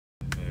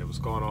What's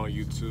going on,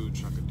 YouTube?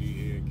 Chucka D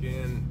here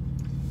again.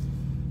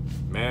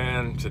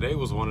 Man, today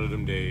was one of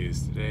them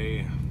days.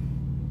 Today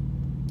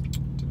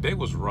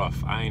was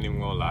rough. I ain't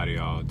even gonna lie to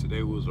y'all.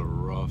 Today was a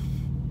rough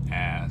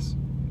ass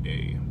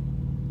day.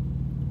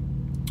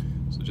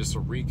 So just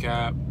a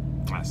recap,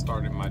 I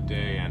started my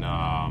day in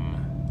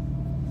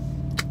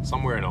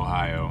somewhere in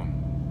Ohio.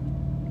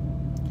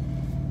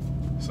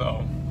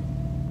 So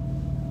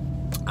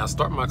I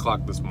start my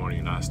clock this morning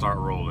and I start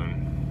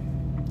rolling,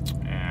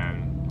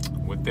 and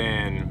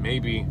within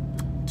maybe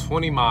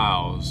 20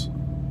 miles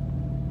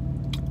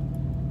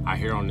I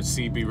hear on the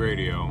CB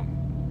radio,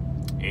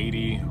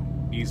 80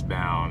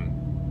 eastbound,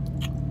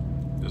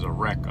 there's a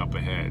wreck up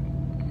ahead.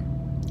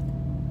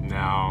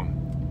 Now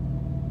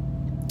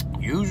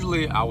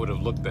usually I would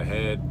have looked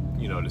ahead,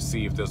 to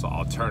see if there's an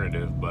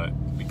alternative, but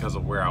because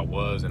of where I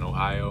was in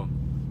Ohio,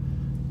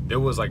 there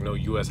was like no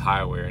US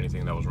highway or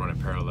anything that was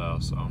running parallel,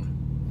 so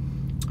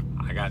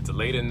I got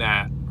delayed in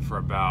that for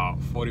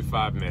about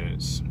 45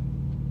 minutes.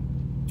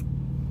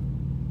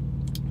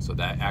 So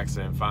that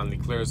accident finally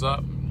clears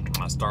up.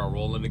 I start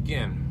rolling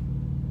again.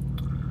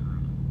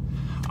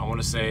 I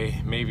want to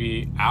say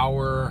maybe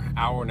hour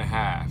and a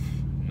half,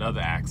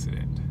 another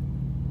accident.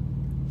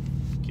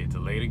 Get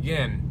delayed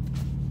again.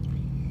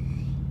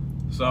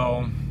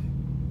 So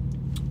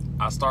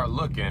I start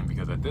looking,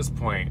 because at this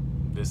point,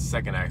 this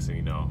second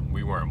accident,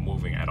 we weren't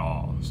moving at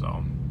all.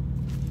 So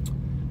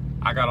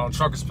I got on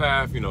Trucker's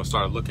Path,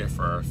 started looking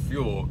for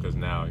fuel, because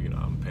now,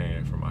 I'm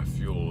paying for my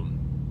fuel.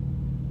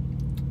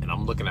 And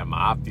I'm looking at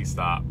my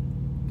OptiStop,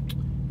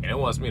 and it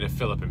wants me to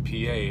fill up in PA.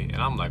 And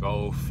I'm like,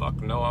 oh,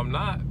 fuck no, I'm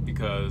not,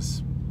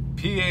 because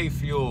PA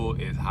fuel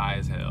is high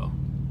as hell.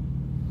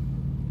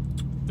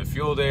 The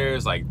fuel there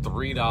is like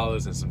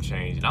 $3 and some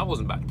change, and I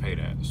wasn't about to pay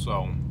that.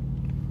 So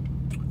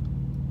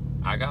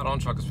I got on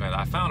Trucker's Path.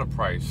 I found a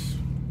place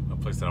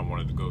that I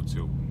wanted to go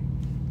to.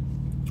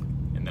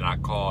 And then I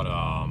called,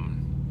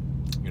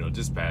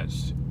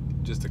 dispatch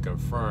just to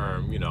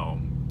confirm,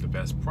 the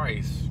best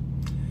price.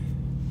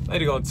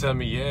 Lady gonna tell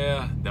me,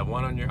 yeah, that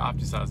one on your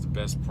OptiStop is the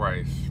best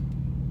price.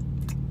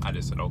 I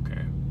just said,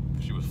 okay.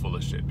 She was full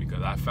of shit,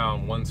 because I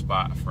found one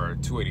spot for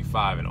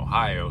 $2.85 in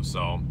Ohio.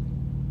 So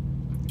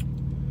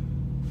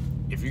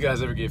if you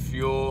guys ever get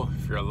fuel,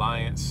 if you're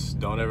Alliance,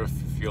 don't ever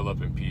fuel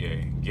up in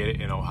PA. Get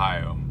it in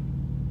Ohio,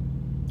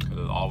 because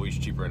it's always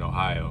cheaper in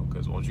Ohio.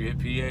 Because once you hit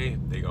PA,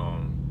 they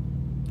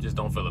just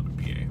don't fill up in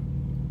PA.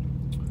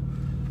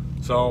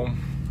 So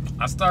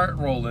I start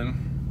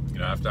rolling.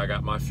 After I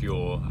got my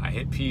fuel, I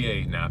hit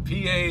PA. Now,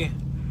 PA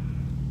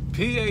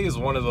is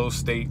one of those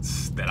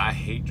states that I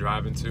hate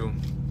driving to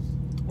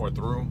or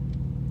through.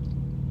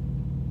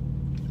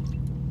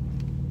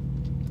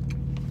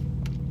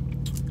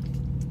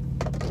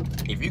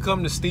 If you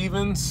come to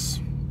Stevens,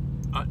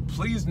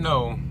 please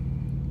know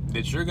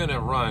that you're gonna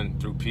run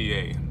through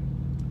PA.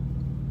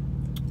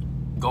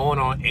 Going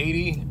on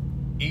 80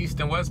 east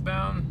and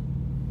westbound,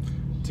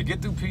 to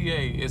get through PA,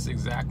 it's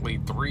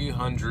exactly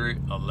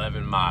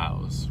 311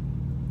 miles.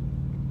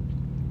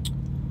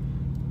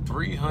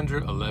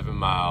 311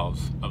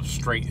 miles of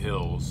straight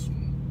hills.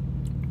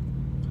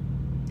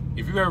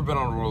 If you've ever been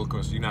on a roller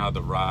coaster, you know how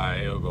the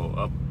ride, it'll go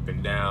up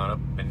and down, up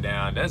and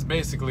down. That's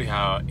basically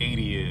how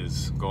 80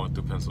 is going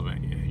through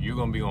Pennsylvania. You're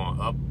gonna be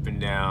going up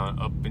and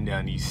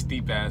down these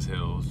steep ass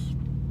hills.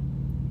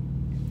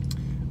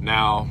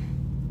 Now,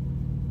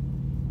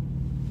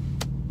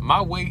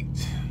 my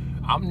weight,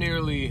 I'm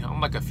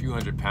like a few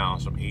hundred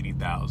pounds from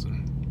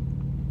 80,000.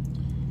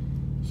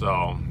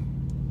 So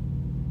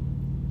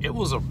it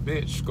was a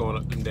bitch going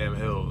up them damn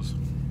hills.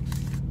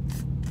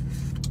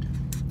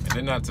 And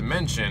then, not to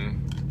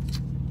mention,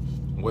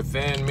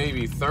 within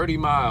maybe 30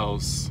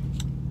 miles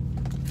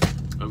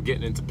of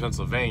getting into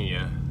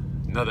Pennsylvania,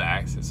 another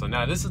accident. So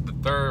now this is the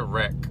third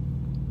wreck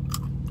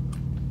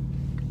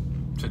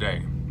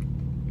today.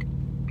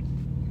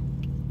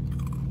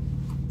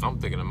 I'm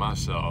thinking to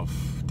myself,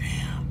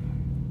 damn.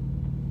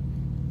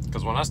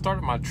 Because when I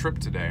started my trip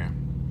today,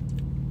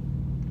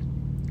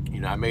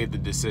 I made the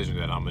decision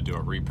that I'm gonna do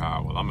a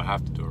repower. Well, I'm gonna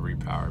have to do a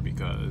repower,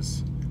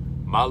 because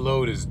my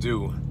load is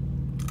due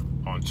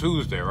on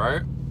Tuesday,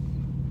 right?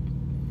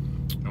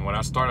 And when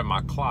I started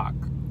my clock,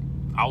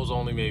 I was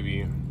only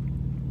maybe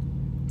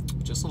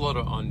just a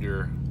little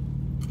under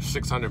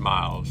 600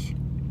 miles.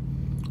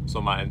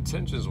 So my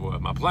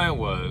plan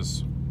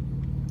was,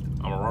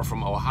 I'm gonna run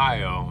from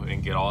Ohio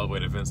and get all the way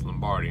to Vince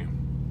Lombardi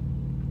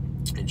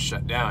and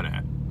shut down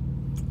at.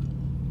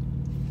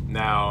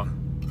 Now,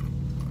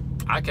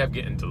 I kept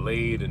getting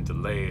delayed and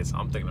delayed, so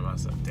I'm thinking to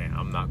myself, damn,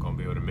 I'm not gonna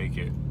be able to make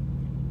it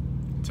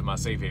to my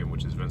safe haven,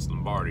 which is Vince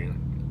Lombardi,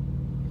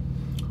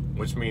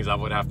 which means I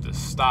would have to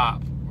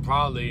stop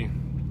probably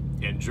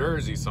in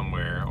Jersey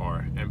somewhere,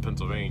 or in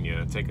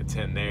Pennsylvania, take a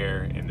 10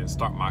 there, and then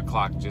start my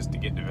clock just to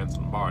get to Vince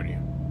Lombardi.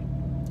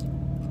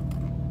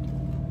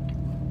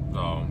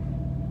 So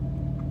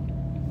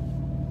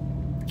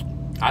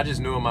I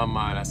just knew in my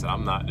mind, I said,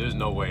 there's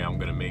no way I'm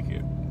gonna make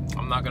it.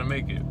 I'm not gonna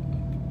make it.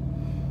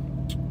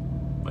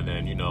 But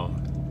then,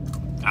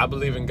 I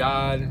believe in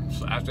God.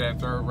 So after that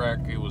third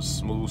wreck, it was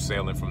smooth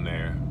sailing from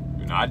there.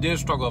 You know, I did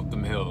struggle up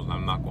them hills.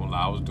 I'm not gonna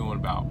lie. I was doing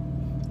about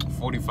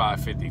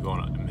 45, 50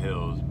 going up them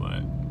hills,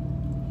 but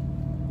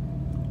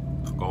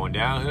going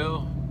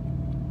downhill,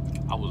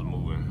 I was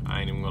moving. I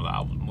ain't even gonna lie,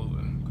 I was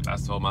moving.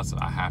 Because I told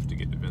myself I have to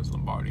get to Vince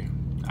Lombardi.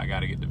 I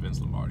gotta get to Vince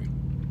Lombardi.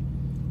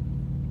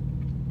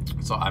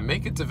 So I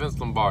make it to Vince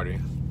Lombardi,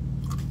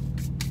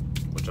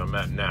 which I'm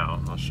at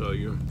now. I'll show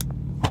you.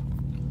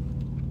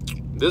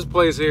 This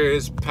place here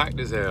is packed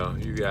as hell.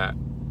 You got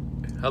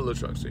hella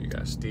trucks. So you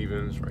got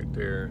Stevens right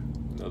there,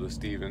 another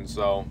Stevens.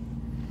 So,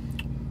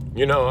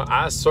 you know,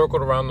 I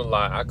circled around the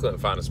lot. I couldn't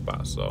find a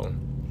spot. So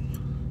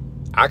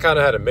I kind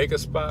of had to make a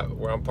spot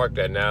where I'm parked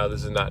at now.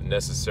 This is not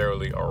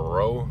necessarily a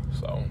row.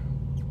 So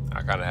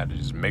I kind of had to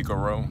just make a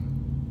row.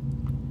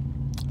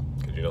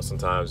 Because, you know,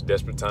 sometimes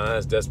desperate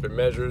times, desperate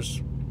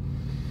measures.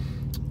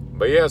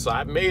 But yeah, so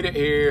I made it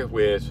here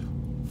with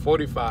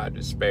 45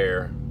 to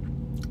spare.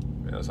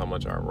 That's how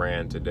much I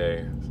ran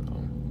today.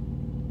 So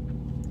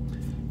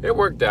it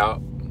worked out.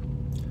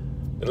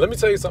 And let me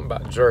tell you something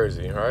about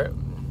Jersey, all right?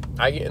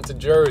 I get into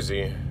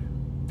Jersey.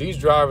 These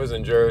drivers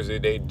in Jersey,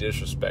 they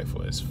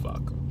disrespectful as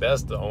fuck.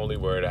 That's the only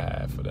word I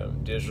have for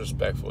them.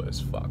 Disrespectful as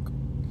fuck.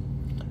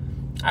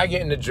 I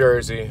get into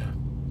Jersey.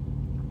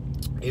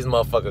 These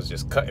motherfuckers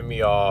just cutting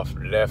me off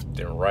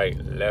left and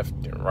right, left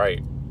and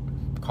right.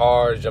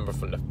 Cars jumping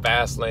from the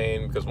fast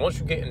lane. Because once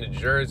you get into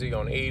Jersey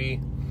on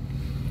 80,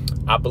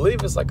 I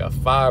believe it's like a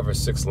 5 or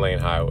 6 lane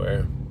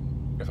highway,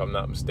 if I'm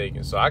not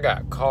mistaken. So I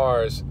got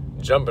cars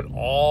jumping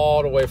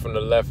all the way from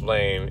the left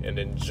lane and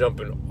then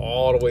jumping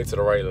all the way to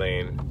the right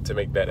lane to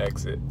make that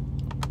exit.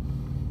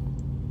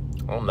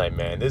 I'm like,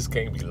 man, this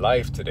can't be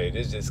life today.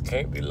 This just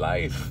can't be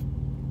life.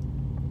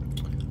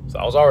 So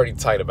I was already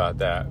tight about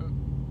that.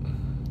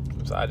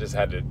 So I just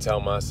had to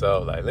tell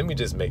myself, like, let me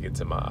just make it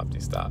to my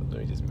Opti stop. Let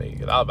me just make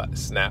it. I was about to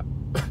snap.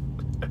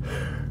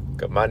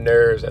 Because my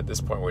nerves at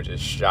this point were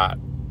just shot.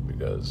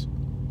 Because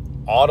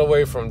all the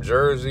way from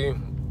Jersey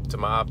to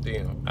my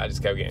Opti, I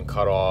just kept getting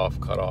cut off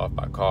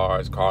by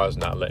cars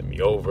not letting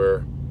me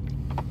over,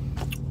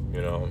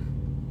 you know.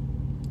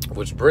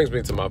 Which brings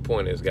me to my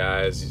point is,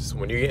 guys,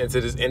 when you get into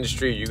this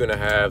industry, you're going to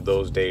have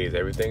those days.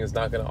 Everything is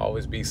not going to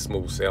always be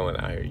smooth sailing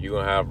out here. You're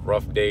going to have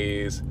rough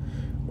days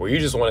where you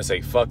just want to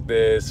say, fuck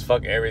this,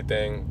 fuck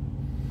everything.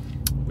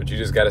 But you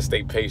just got to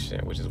stay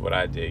patient, which is what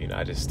I did. You know,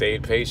 I just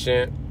stayed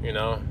patient, you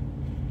know,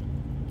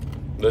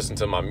 listened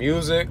to my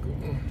music.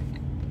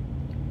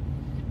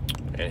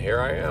 And here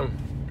I am.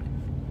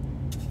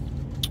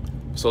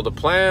 So the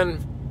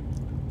plan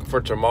for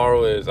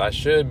tomorrow is I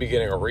should be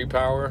getting a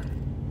repower.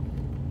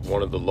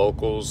 One of the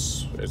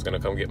locals is going to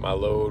come get my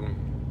load.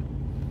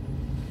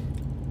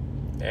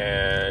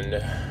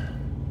 And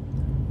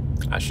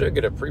I should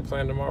get a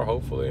pre-plan tomorrow,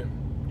 hopefully.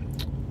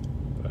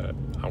 But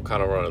I'm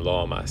kind of running low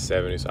on my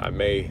 70, so I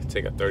may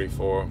take a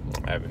 34.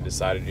 I haven't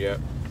decided yet.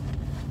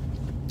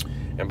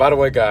 And by the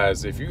way,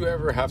 guys, if you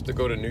ever have to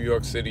go to New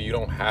York City, you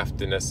don't have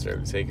to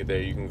necessarily take it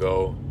there. You can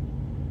go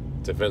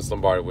to Vince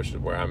Lombardi, which is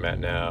where I'm at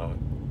now.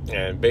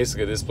 And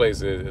basically, this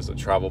place is a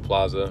travel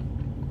plaza,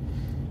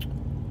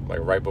 like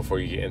right before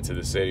you get into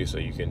the city. So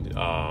you can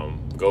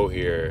go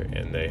here,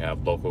 and they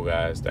have local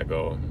guys that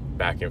go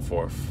back and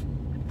forth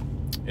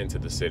into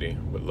the city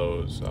with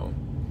loads. So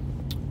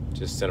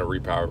just send a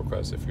repower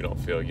request if you don't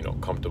feel, you know,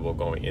 comfortable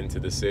going into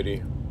the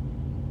city.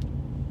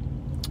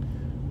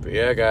 But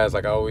yeah, guys,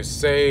 like I always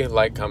say,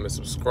 like, comment,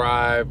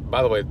 subscribe.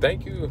 By the way,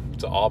 thank you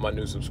to all my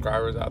new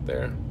subscribers out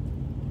there.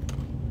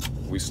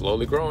 We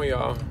slowly growing,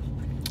 y'all.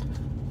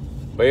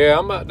 But yeah,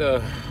 I'm about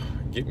to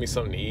get me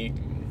something to eat.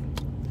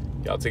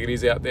 Y'all take it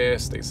easy out there.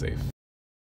 Stay safe.